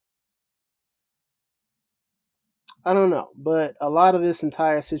 I don't know, but a lot of this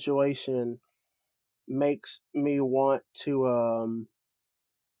entire situation makes me want to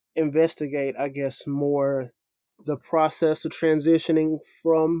investigate, I guess, more the process of transitioning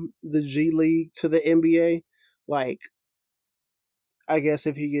from the G League to the NBA. Like, I guess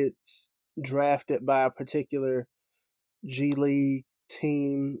if he gets drafted by a particular G League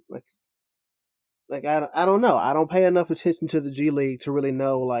team, like I don't know. I don't pay enough attention to the G League to really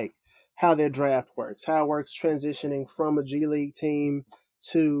know like how their draft works, how it works transitioning from a G League team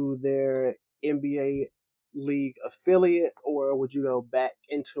to their NBA league affiliate, or would you go back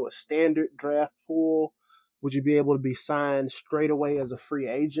into a standard draft pool? Would you be able to be signed straight away as a free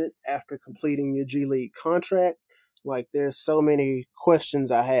agent after completing your G League contract? Like, there's so many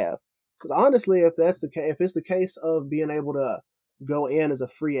questions I have. Because honestly, if that's the case, if it's the case of being able to go in as a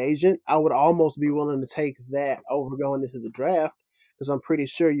free agent, I would almost be willing to take that over going into the draft because I'm pretty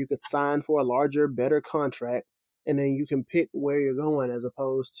sure you could sign for a larger, better contract, and then you can pick where you're going as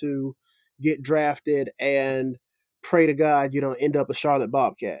opposed to get drafted and pray to God you don't end up a Charlotte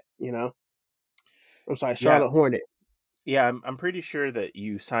Bobcat. I'm sorry, Charlotte Hornet. Yeah, I'm pretty sure that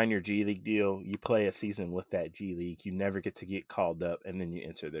you sign your G League deal, you play a season with that G League, you never get to get called up, and then you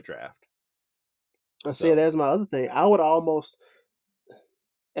enter the draft. I said that's my other thing. I would almost,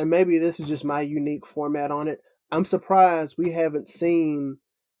 and maybe this is just my unique format on it, I'm surprised we haven't seen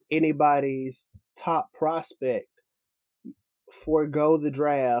anybody's top prospect forego the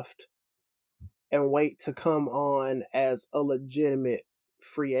draft and wait to come on as a legitimate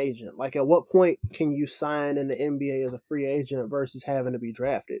free agent. Like, at what point can you sign in the NBA as a free agent versus having to be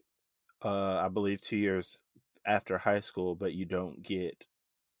drafted? I believe 2 years after high school, but you don't get,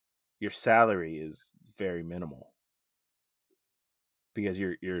 your salary is very minimal because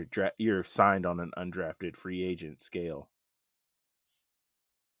you're signed on an undrafted free agent scale.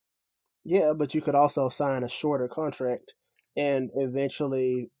 Yeah, but you could also sign a shorter contract and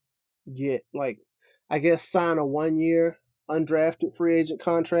eventually get, like, I guess, sign a 1 year undrafted free agent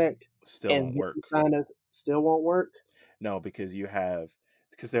contract. Still won't work. Still won't work. No, because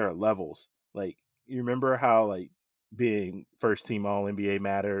there are levels. Like, you remember how like being first team All NBA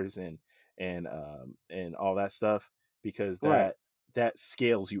matters and all that stuff, because that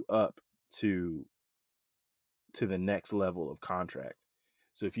scales you up to the next level of contract.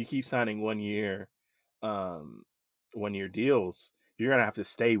 So if you keep signing 1 year 1 year deals, you're gonna have to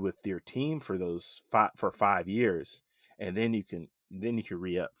stay with your team for those 5 years, and then you can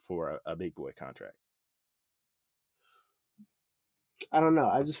re-up for a big boy contract. I don't know.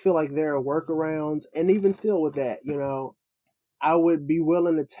 I just feel like there are workarounds, and even still with that, I would be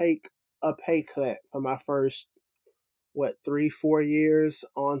willing to take a pay cut for my first 3-4 years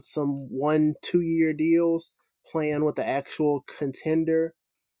on some 1-2 year deals, playing with the actual contender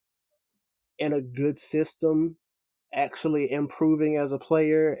in a good system, actually improving as a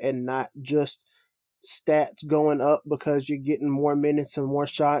player and not just stats going up because you're getting more minutes and more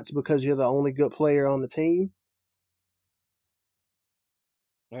shots because you're the only good player on the team.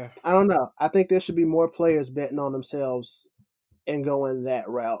 Yeah. I don't know. I think there should be more players betting on themselves and going that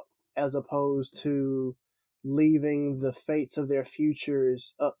route as opposed to leaving the fates of their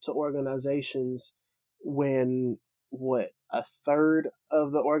futures up to organizations when a third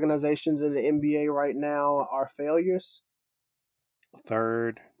of the organizations in the NBA right now are failures.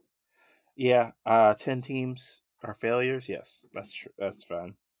 Third. Yeah, 10 teams are failures. Yes, that's true. That's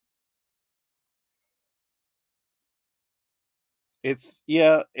fine. There's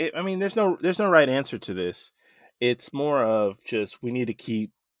no right answer to this. It's more of just we need to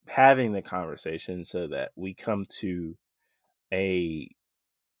keep having the conversation so that we come to a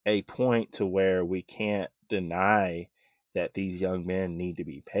point to where we can't deny that these young men need to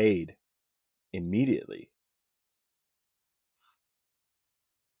be paid immediately.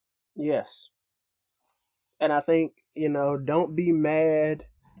 Yes. And I think, don't be mad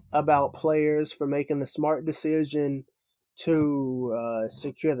about players for making the smart decision to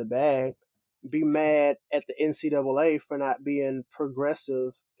secure the bag. Be mad at the NCAA for not being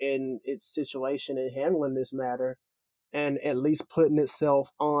progressive in its situation and handling this matter, and at least putting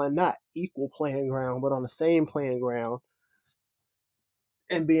itself on not equal playing ground, but on the same playing ground,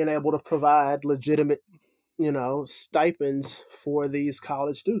 and being able to provide legitimate, stipends for these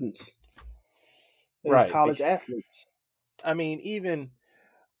college students, college athletes.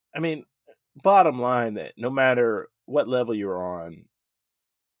 Bottom line that no matter what level you're on,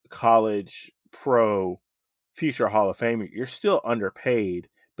 college, pro, future Hall of Famer, you're still underpaid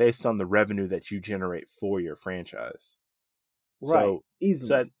based on the revenue that you generate for your franchise. Right. So, easily.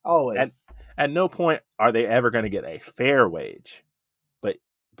 So always. At no point are they ever going to get a fair wage, but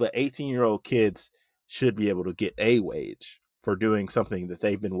 18-year-old kids should be able to get a wage for doing something that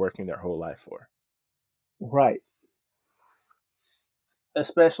they've been working their whole life for. Right.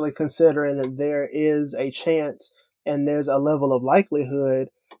 Especially considering that there is a chance and there's a level of likelihood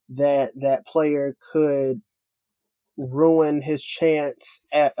that that player could ruin his chance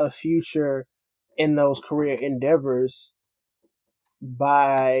at a future in those career endeavors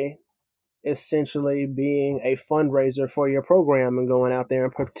by essentially being a fundraiser for your program and going out there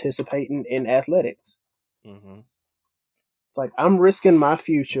and participating in athletics. Mm-hmm. It's like I'm risking my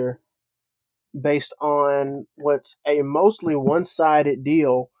future based on what's a mostly one-sided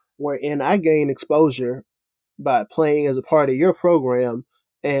deal wherein I gain exposure by playing as a part of your program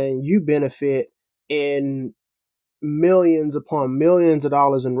and you benefit in millions upon millions of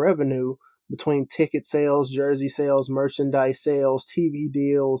dollars in revenue between ticket sales, jersey sales, merchandise sales, TV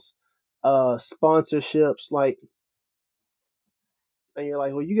deals, sponsorships, like, and you're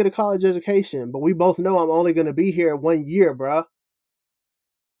like, well, you get a college education, but we both know I'm only going to be here 1 year, bruh.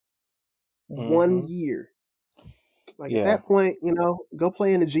 1 year. Like at that point, go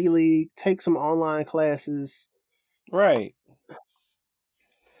play in the G League, take some online classes. Right.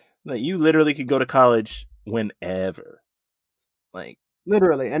 Like you literally could go to college whenever. Like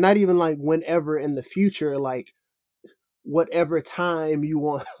literally, and not even like whenever in the future, like whatever time you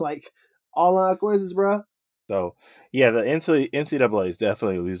want, like online courses, bro. So yeah, the NCAA is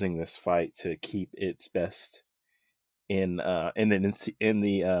definitely losing this fight to keep its best in the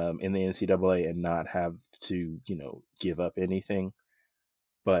NCAA and not have to give up anything.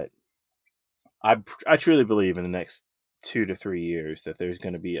 But I truly believe in the next 2 to 3 years that there's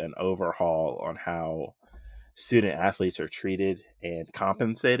going to be an overhaul on how student athletes are treated and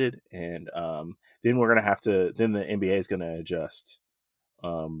compensated, and then we're going to have to. Then the NBA is going to adjust,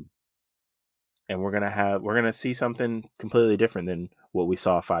 and we're going to see something completely different than what we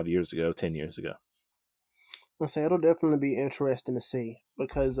saw 5 years ago, 10 years ago. I'll say it'll definitely be interesting to see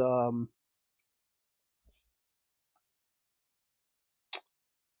because I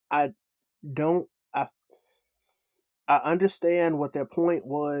understand what their point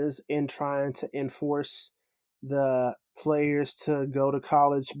was in trying to enforce the players to go to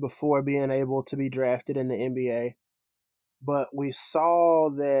college before being able to be drafted in the NBA. But we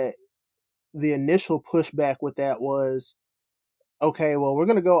saw that the initial pushback with that was, okay, well, we're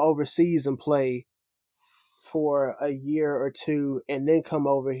going to go overseas and play for a year or two and then come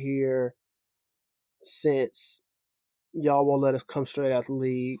over here since y'all won't let us come straight out the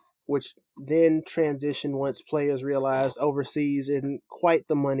league, which then transitioned once players realized overseas isn't quite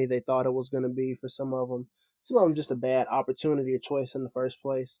the money they thought it was going to be for some of them. Some of them just a bad opportunity or choice in the first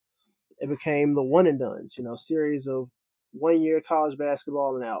place. It became the one and dones, series of 1 year college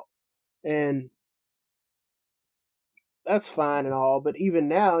basketball and out. And that's fine and all, but even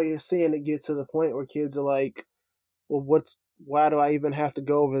now you're seeing it get to the point where kids are like, well, why do I even have to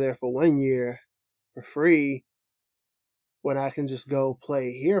go over there for 1 year for free when I can just go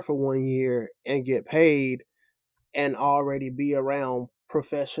play here for 1 year and get paid and already be around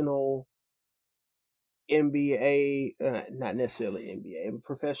professional NBA, not necessarily NBA, but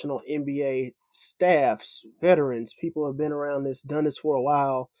professional NBA staffs, veterans, people who have been around this, done this for a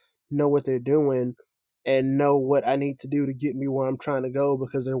while, know what they're doing, and know what I need to do to get me where I'm trying to go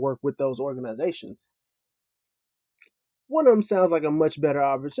because they work with those organizations. One of them sounds like a much better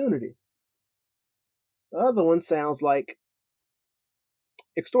opportunity. The other one sounds like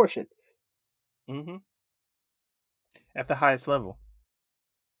extortion. Mm-hmm. At the highest level.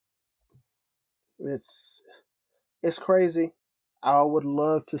 It's crazy. I would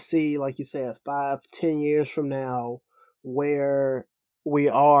love to see, like you said, 5-10 years from now, where we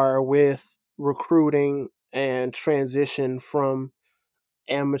are with recruiting and transition from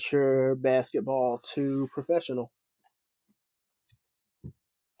amateur basketball to professional.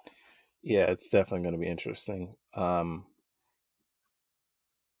 Yeah, it's definitely going to be interesting.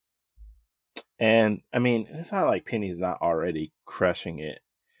 And I mean, it's not like Penny's not already crushing it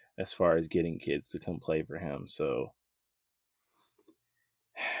as far as getting kids to come play for him. So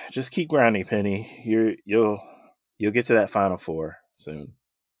just keep grinding, Penny. You'll get to that Final Four soon.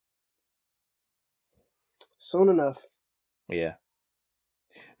 Soon enough. Yeah.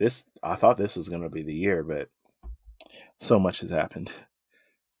 I thought this was going to be the year, but so much has happened.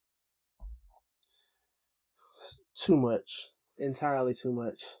 Too much. Entirely too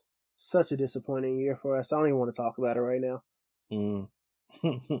much. Such a disappointing year for us. I don't even want to talk about it right now.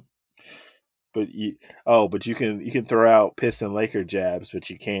 But you can throw out Piston Laker jabs, but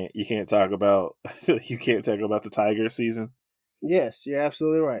you can't talk about the Tiger season. Yes, you're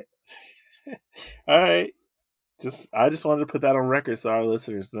absolutely right. All right. I just wanted to put that on record so our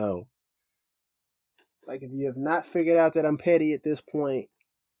listeners know. Like, if you have not figured out that I'm petty at this point,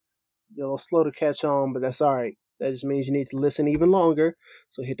 You're a little slow to catch on, but that's all right. That just means you need to listen even longer.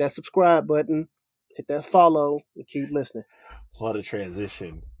 So hit that subscribe button, hit that follow, and keep listening. What a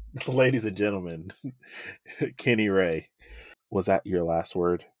transition. Ladies and gentlemen, Kenny Ray. Was that your last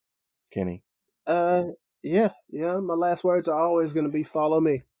word, Kenny? Yeah. My last words are always going to be follow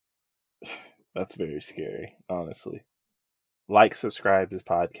me. That's very scary, honestly. Like, subscribe this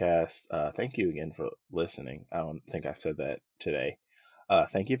podcast. Thank you again for listening. I don't think I've said that today.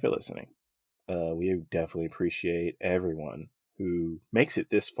 Thank you for listening. We definitely appreciate everyone who makes it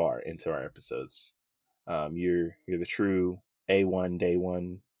this far into our episodes. You're the true A1 day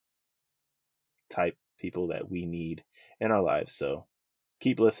one type people that we need in our lives. So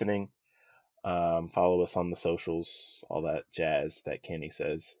keep listening. Follow us on the socials, all that jazz that Kenny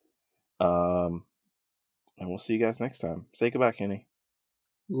says. And we'll see you guys next time. Say goodbye, Kenny.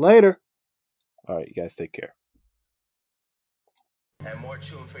 Later. All right, you guys take care. And more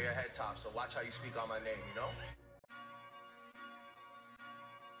tune for your head top, so watch how you speak on my name, you know?